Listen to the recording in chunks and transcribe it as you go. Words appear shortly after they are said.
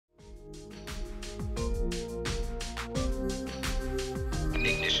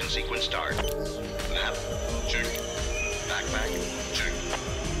sequence start. Map, check. Backpack, check.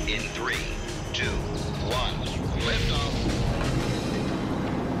 In 3, 2, 1, liftoff.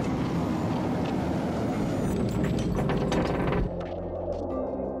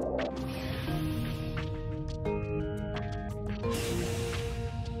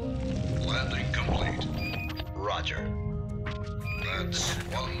 Landing complete. Roger. That's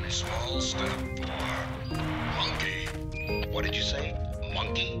one small step for monkey. What did you say?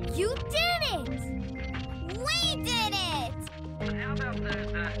 Monkey? You did it! We did it! But how about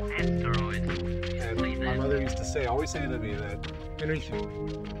those asteroids? And my mother used to always say to me that, Henry,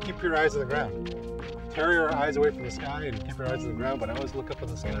 keep your eyes on the ground. Tear your eyes away from the sky and keep your eyes on the ground, but always look up at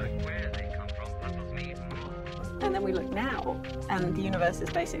the sky. Where they come from puzzles me even more. And then we look now, and the universe is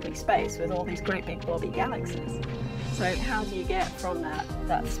basically space with all these great big blobby galaxies. So how do you get from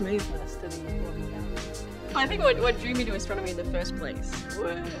that smoothness to these blobby galaxies? I think what drew me to astronomy in the first place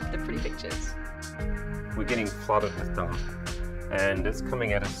were the pretty pictures. We're getting flooded with data, and it's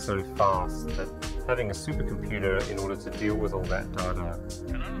coming at us so fast that having a supercomputer in order to deal with all that data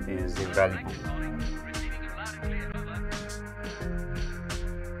is invaluable.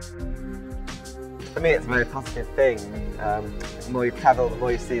 For me, it's a very positive thing. The more you travel, the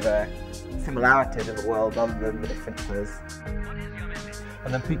more you see the similarities in the world rather than the differences.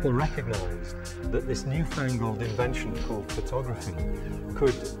 And then people recognised that this newfangled invention called photography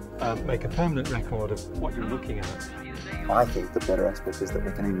could make a permanent record of what you're looking at. I think the better aspect is that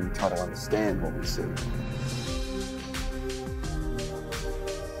we can even try to understand what we see.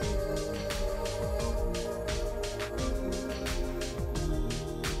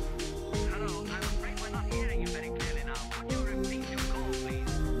 Hello, I'm afraid we're not hearing you very clearly now. Could you repeat your call, please?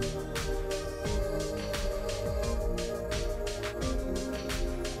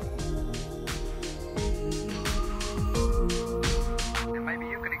 And maybe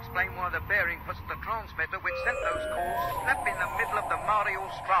you could explain why the bearing puts the transmitter which sent those calls slap in the middle of the Mare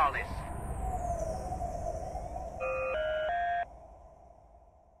Australis.